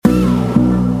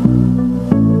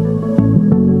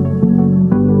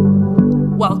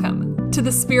Welcome to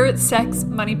the Spirit, Sex,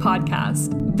 Money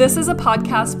podcast. This is a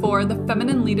podcast for the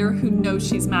feminine leader who knows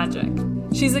she's magic.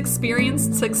 She's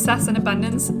experienced success and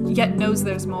abundance, yet knows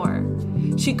there's more.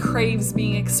 She craves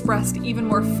being expressed even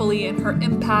more fully in her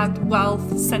impact,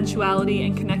 wealth, sensuality,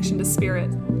 and connection to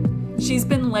spirit. She's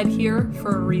been led here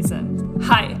for a reason.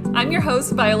 Hi, I'm your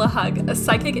host, Viola Hug, a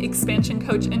psychic expansion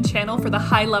coach and channel for the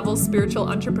high-level spiritual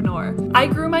entrepreneur. I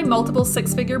grew my multiple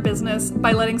six-figure business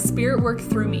by letting spirit work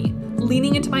through me,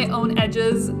 leaning into my own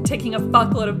edges, taking a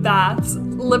fuckload of baths,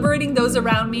 liberating those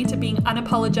around me to being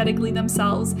unapologetically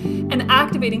themselves, and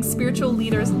activating spiritual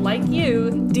leaders like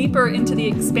you deeper into the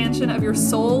expansion of your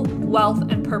soul, wealth,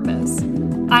 and purpose.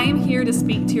 I am here to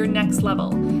speak to your next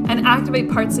level and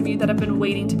activate parts of you that have been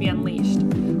waiting to be unleashed.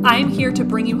 I am here to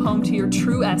bring you home to your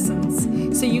true essence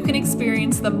so you can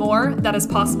experience the more that is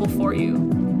possible for you.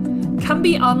 Come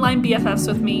be online BFFs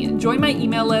with me, join my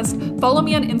email list, follow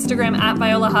me on Instagram at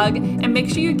Viola Hug, and make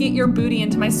sure you get your booty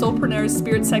into my Soulpreneurs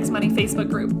Spirit, Sex, Money Facebook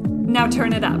group. Now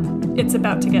turn it up. It's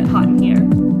about to get hot in here.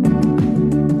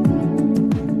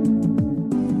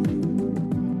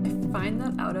 I find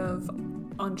that out of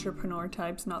entrepreneur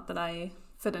types, not that I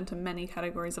fit into many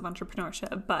categories of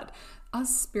entrepreneurship, but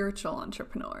us spiritual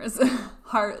entrepreneurs,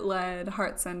 heart-led,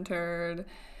 heart-centered,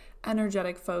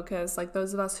 energetic focus, like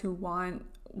those of us who want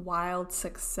wild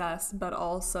success, but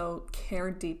also care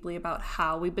deeply about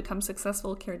how we become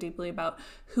successful, care deeply about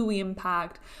who we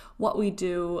impact, what we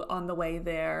do on the way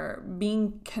there,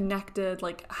 being connected,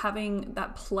 like having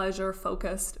that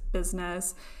pleasure-focused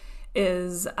business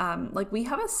is like we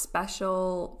have a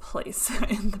special place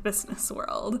in the business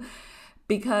world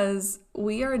because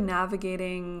we are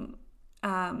navigating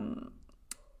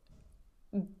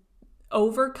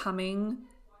overcoming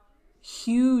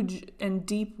huge and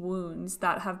deep wounds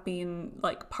that have been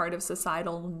like part of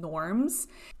societal norms.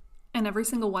 And every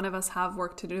single one of us have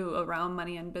work to do around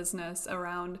money and business,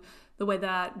 around the way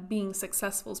that being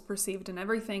successful is perceived and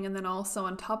everything. And then also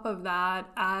on top of that,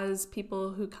 as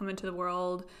people who come into the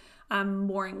world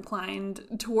more inclined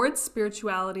towards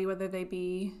spirituality, whether they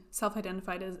be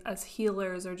self-identified as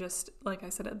healers or just, like I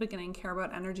said at the beginning, care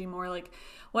about energy more, like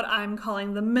what I'm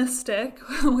calling the mystic,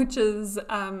 which is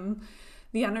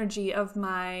the energy of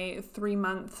my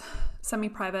 3-month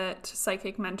semi-private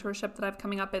psychic mentorship that I have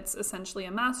coming up. It's essentially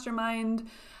a mastermind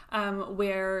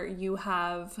where you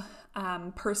have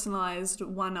personalized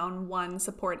one-on-one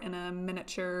support in a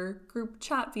miniature group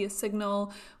chat via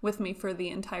Signal with me for the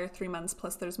entire 3 months.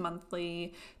 Plus there's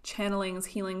monthly channelings,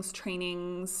 healings,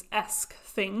 trainings-esque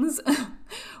things.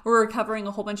 We're covering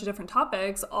a whole bunch of different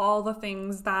topics, all the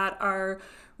things that are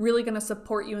really going to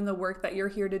support you in the work that you're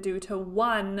here to do to,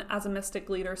 one, as a mystic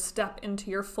leader, step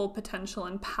into your full potential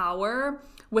and power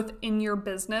within your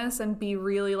business and be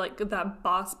really like that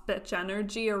boss bitch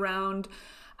energy around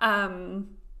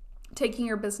taking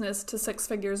your business to 6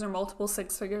 figures or multiple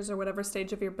 6 figures or whatever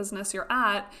stage of your business you're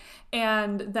at.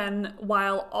 And then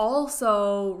while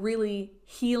also really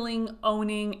healing,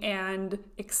 owning, and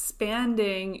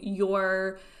expanding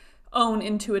your own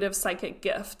intuitive psychic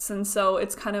gifts. And so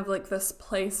it's kind of like this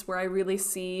place where I really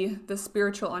see the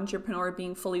spiritual entrepreneur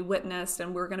being fully witnessed,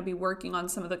 and we're going to be working on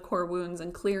some of the core wounds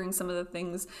and clearing some of the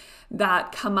things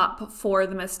that come up for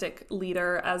the mystic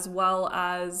leader, as well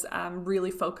as really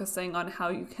focusing on how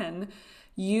you can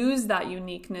use that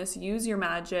uniqueness, use your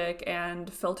magic,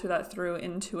 and filter that through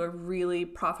into a really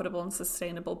profitable and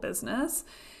sustainable business.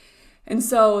 And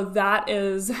so that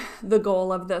is the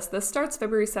goal of this. This starts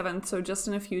February 7th, so just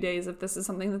in a few days. If this is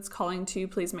something that's calling to you,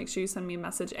 please make sure you send me a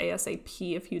message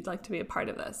ASAP if you'd like to be a part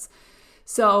of this.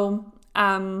 So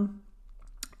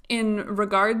in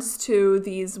regards to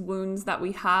these wounds that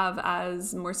we have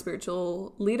as more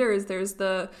spiritual leaders, there's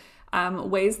the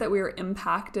ways that we are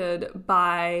impacted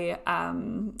by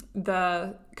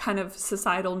the kind of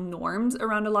societal norms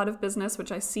around a lot of business,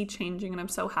 which I see changing, and I'm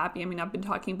so happy. I mean, I've been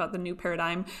talking about the new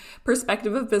paradigm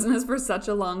perspective of business for such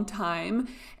a long time,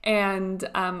 and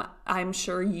I'm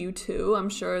sure you too. I'm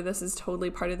sure this is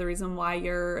totally part of the reason why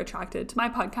you're attracted to my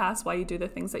podcast, why you do the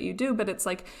things that you do, but it's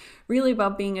like really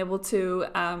about being able to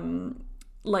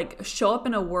like show up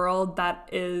in a world that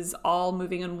is all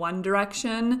moving in one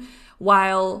direction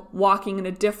while walking in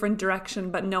a different direction,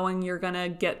 but knowing you're going to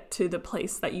get to the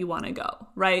place that you want to go,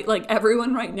 right? Like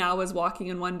everyone right now is walking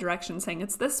in one direction saying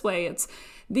it's this way, it's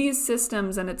these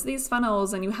systems and it's these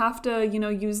funnels and you have to,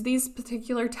 use these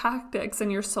particular tactics,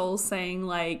 and your soul's saying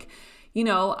like,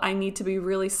 I need to be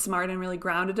really smart and really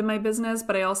grounded in my business,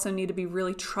 but I also need to be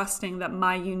really trusting that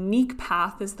my unique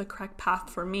path is the correct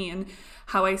path for me. And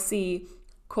how I see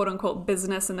quote unquote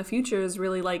business in the future is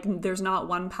really like, there's not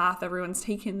one path everyone's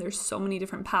taking. There's so many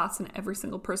different paths, and every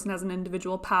single person has an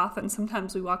individual path. And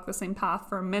sometimes we walk the same path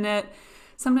for a minute.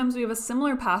 Sometimes we have a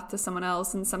similar path to someone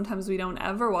else, and sometimes we don't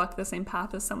ever walk the same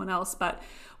path as someone else. But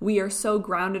we are so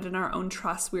grounded in our own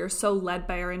trust. We are so led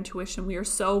by our intuition. We are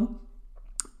so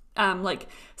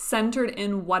centered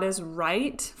in what is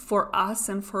right for us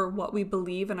and for what we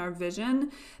believe in our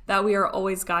vision, that we are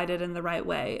always guided in the right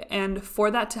way. And for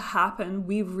that to happen,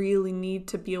 we really need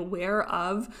to be aware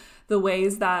of the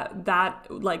ways that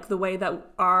the way that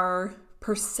our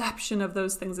perception of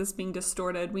those things is being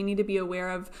distorted. We need to be aware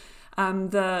of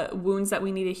the wounds that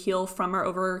we need to heal from our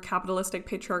over-capitalistic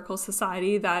patriarchal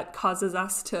society that causes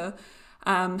us to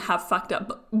have fucked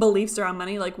up beliefs around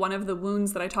money. Like one of the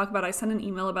wounds that I talk about, I sent an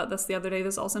email about this the other day.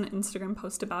 There's also an Instagram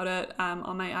post about it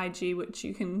on my IG, which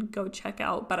you can go check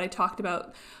out. But I talked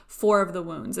about 4 of the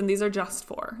wounds, and these are just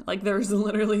 4. Like there's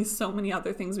literally so many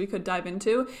other things we could dive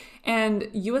into. And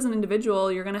you as an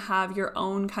individual, you're going to have your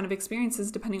own kind of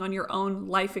experiences depending on your own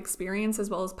life experience,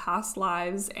 as well as past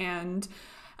lives and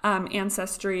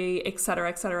ancestry, et cetera,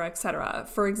 et cetera, et cetera.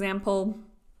 For example,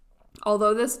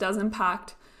 although this does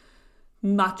impact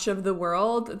much of the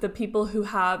world, the people who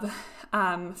have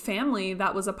family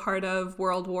that was a part of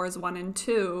World Wars I and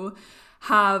II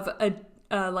have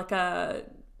a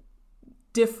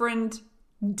different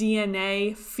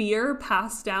DNA fear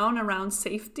passed down around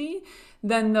safety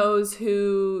than those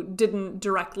who didn't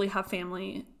directly have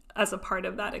family as a part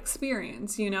of that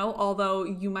experience, although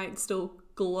you might still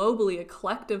globally,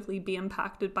 collectively be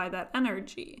impacted by that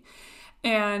energy.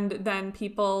 And then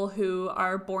people who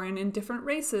are born in different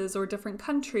races or different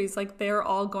countries, like they're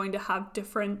all going to have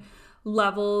different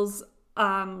levels,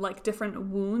 different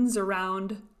wounds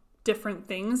around different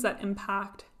things that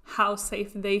impact how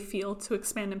safe they feel to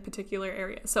expand in particular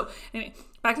areas. So anyway,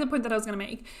 back to the point that I was going to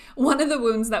make. One of the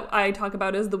wounds that I talk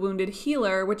about is the wounded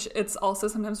healer, which it's also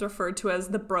sometimes referred to as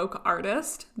the broke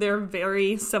artist. They're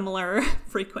very similar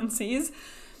frequencies.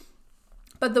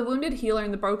 But the wounded healer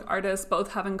and the broke artist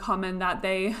both have in common that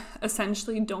they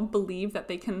essentially don't believe that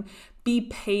they can be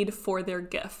paid for their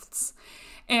gifts.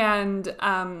 And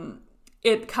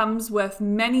it comes with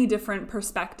many different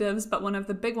perspectives, but one of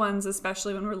the big ones,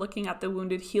 especially when we're looking at the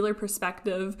wounded healer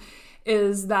perspective,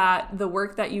 is that the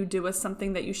work that you do is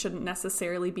something that you shouldn't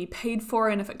necessarily be paid for.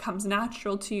 And if it comes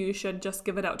natural to you, you should just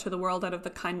give it out to the world out of the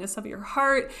kindness of your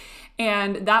heart.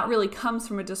 And that really comes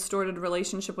from a distorted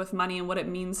relationship with money and what it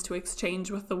means to exchange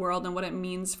with the world and what it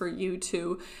means for you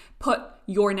to put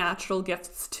your natural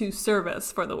gifts to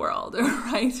service for the world,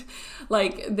 right?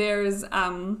 Like there's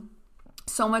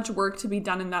so much work to be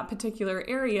done in that particular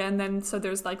area. And then so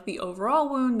there's like the overall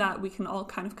wound that we can all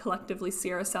kind of collectively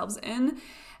see ourselves in.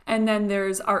 And then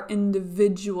there's our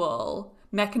individual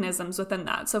mechanisms within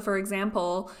that. So for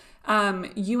example,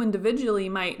 you individually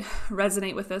might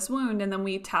resonate with this wound, and then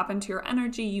we tap into your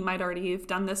energy. You might already have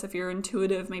done this if you're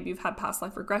intuitive, maybe you've had past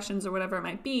life regressions or whatever it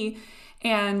might be.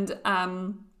 And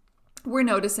we're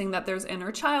noticing that there's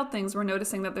inner child things. We're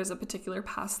noticing that there's a particular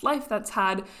past life that's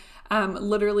had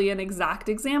literally an exact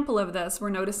example of this. We're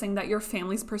noticing that your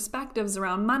family's perspectives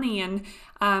around money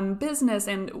and business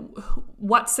and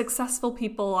what successful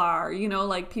people are,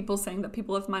 like people saying that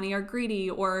people with money are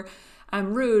greedy or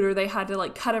rude, or they had to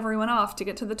like cut everyone off to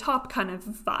get to the top kind of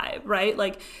vibe, right?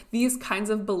 Like these kinds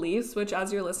of beliefs, which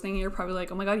as you're listening, you're probably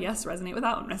like, oh my God, yes, resonate with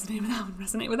that one, resonate with that one,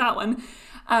 resonate with that one.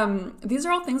 These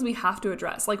are all things we have to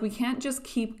address. Like we can't just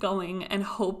keep going and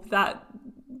hope that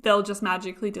they'll just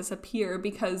magically disappear,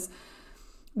 because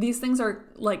these things are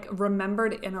like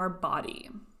remembered in our body.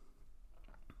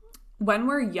 When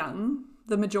we're young,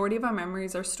 the majority of our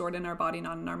memories are stored in our body,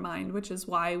 not in our mind, which is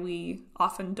why we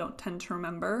often don't tend to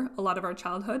remember a lot of our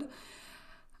childhood.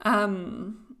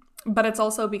 But it's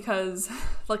also because,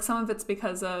 like, some of it's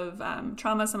because of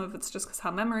trauma, some of it's just because how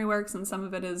memory works, and some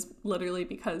of it is literally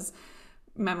because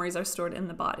memories are stored in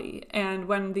the body. And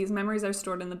when these memories are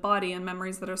stored in the body, and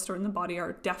memories that are stored in the body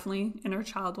are definitely inner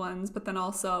child ones, but then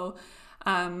also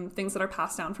things that are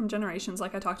passed down from generations,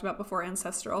 like I talked about before,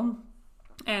 ancestral,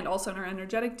 and also in our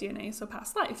energetic DNA, so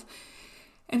past life.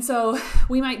 And so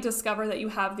we might discover that you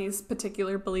have these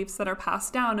particular beliefs that are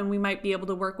passed down, and we might be able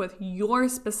to work with your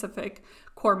specific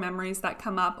core memories that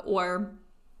come up or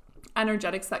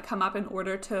energetics that come up in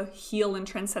order to heal and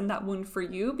transcend that wound for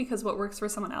you, because what works for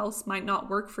someone else might not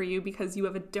work for you because you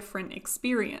have a different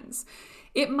experience.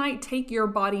 It might take your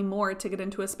body more to get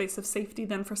into a space of safety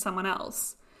than for someone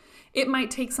else. It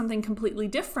might take something completely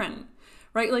different,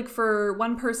 right? Like for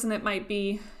one person, it might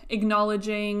be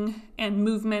acknowledging and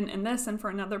movement in this, and for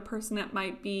another person, it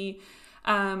might be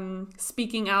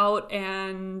speaking out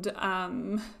and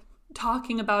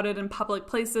talking about it in public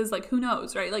places. Like, who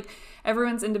knows, right? Like,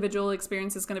 everyone's individual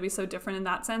experience is going to be so different in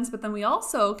that sense. But then we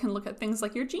also can look at things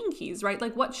like your gene keys, right?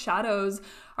 Like, what shadows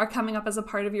are coming up as a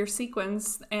part of your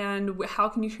sequence, and how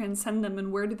can you transcend them,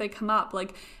 and where do they come up?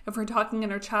 Like, if we're talking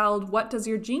inner child, what does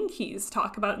your gene keys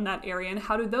talk about in that area, and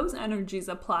how do those energies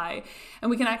apply?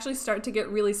 And we can actually start to get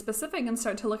really specific and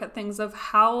start to look at things of,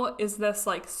 how is this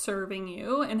like serving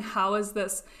you, and how is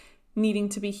this needing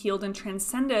to be healed and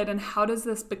transcended, and how does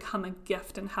this become a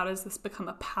gift, and how does this become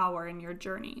a power in your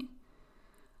journey?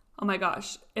 Oh my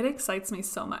gosh, it excites me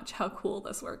so much how cool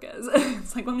this work is.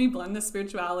 It's like when we blend the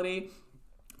spirituality,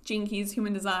 gene keys,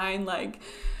 human design, like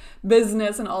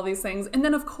business and all these things. And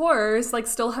then of course, like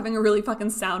still having a really fucking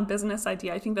sound business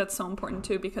idea. I think that's so important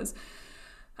too, because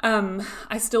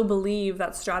I still believe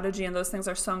that strategy and those things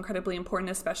are so incredibly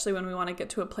important, especially when we want to get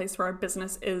to a place where our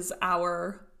business is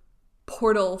our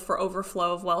portal for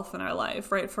overflow of wealth in our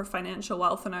life, right? For financial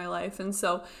wealth in our life. And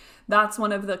so that's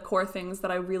one of the core things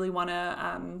that I really want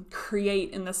to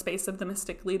create in the space of the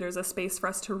Mystic Leaders, a space for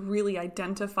us to really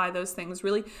identify those things,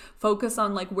 really focus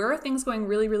on like, where are things going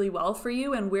really, really well for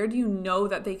you, and where do you know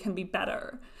that they can be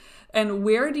better? And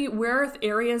where are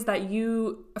areas that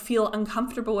you feel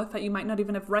uncomfortable with that you might not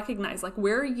even have recognized? Like,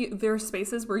 there are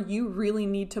spaces where you really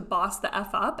need to boss the F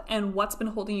up, and what's been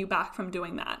holding you back from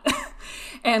doing that?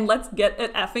 And let's get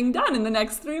it effing done in the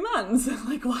next 3 months.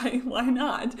 Like, why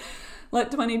not? Let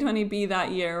 2020 be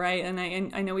that year, right? And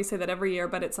I know we say that every year,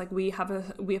 but it's like we have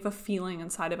a feeling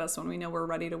inside of us when we know we're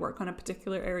ready to work on a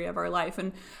particular area of our life.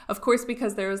 And of course,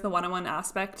 because there is the one-on-one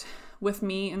aspect with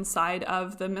me inside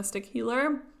of the Mystic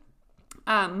Healer,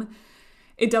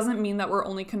 it doesn't mean that we're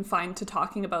only confined to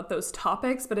talking about those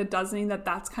topics, but it does mean that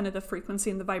that's kind of the frequency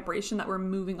and the vibration that we're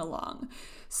moving along.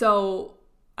 So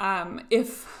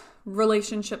if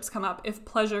relationships come up, if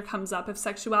pleasure comes up, if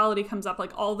sexuality comes up,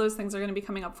 like all those things are going to be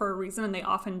coming up for a reason, and they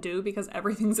often do, because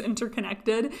everything's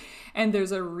interconnected, and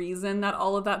there's a reason that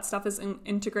all of that stuff is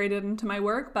integrated into my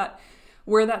work. But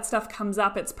where that stuff comes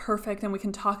up, it's perfect, and we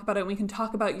can talk about it, and we can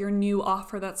talk about your new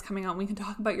offer that's coming out, and we can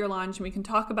talk about your launch, and we can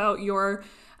talk about your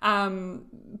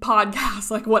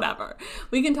podcast, like whatever.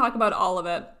 We can talk about all of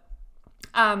it.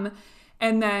 And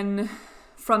then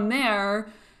from there,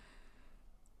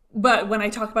 but when I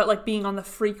talk about like being on the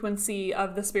frequency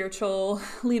of the spiritual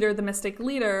leader, the Mystic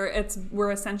Leader,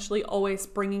 we're essentially always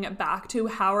bringing it back to,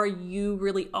 how are you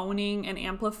really owning and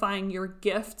amplifying your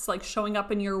gifts, like showing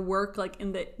up in your work like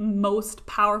in the most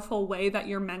powerful way that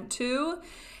you're meant to,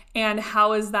 and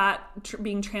how is that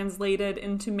being translated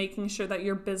into making sure that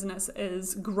your business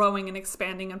is growing and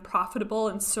expanding and profitable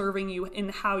and serving you in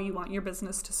how you want your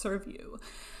business to serve you.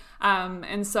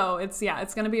 And so it's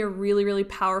going to be a really, really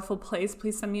powerful place.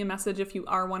 Please send me a message if you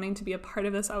are wanting to be a part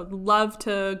of this. I would love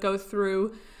to go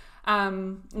through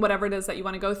whatever it is that you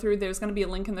want to go through. There's going to be a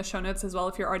link in the show notes as well.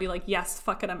 If you're already like, yes,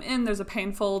 fuck it, I'm in. There's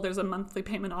a monthly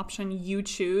payment option, you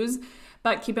choose.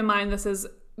 But keep in mind, this is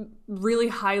really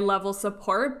high level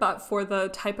support, but for the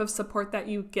type of support that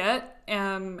you get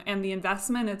and the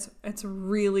investment, it's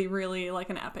really, really like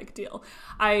an epic deal.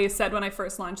 I said when I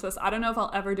first launched this, I don't know if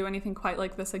I'll ever do anything quite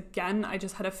like this again. I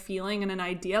just had a feeling and an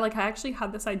idea. Like, I actually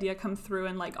had this idea come through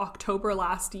in like October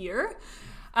last year.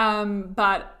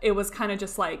 But it was kind of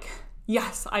just like,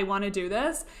 yes, I want to do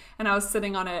this. And I was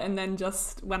sitting on it. And then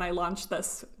just when I launched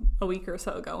this a week or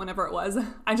so ago, whenever it was,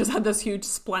 I just had this huge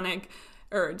splenic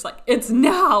urge, like, it's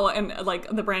now. And like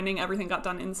the branding, everything got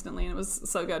done instantly, and it was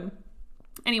so good.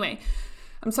 Anyway,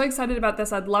 I'm so excited about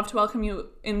this. I'd love to welcome you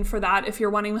in for that. If you're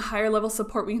wanting higher level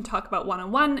support, we can talk about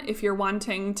one-on-one. If you're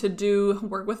wanting to do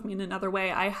work with me in another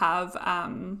way, I have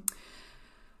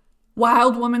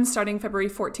Wild Woman starting February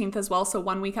 14th as well. So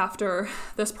 1 week after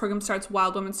this program starts,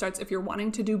 Wild Woman starts. If you're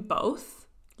wanting to do both,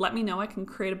 let me know. I can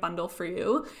create a bundle for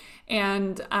you.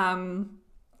 And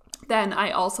then I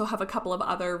also have a couple of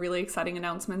other really exciting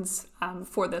announcements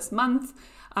for this month.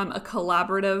 A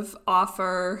collaborative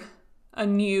offer, a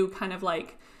new kind of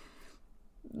like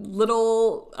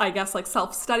little, I guess, like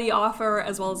self-study offer,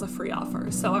 as well as a free offer.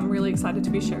 So I'm really excited to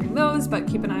be sharing those, but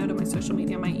keep an eye out on my social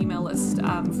media, my email list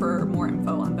for more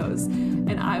info on those.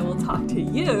 And I will talk to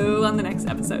you on the next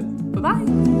episode.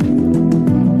 Bye-bye.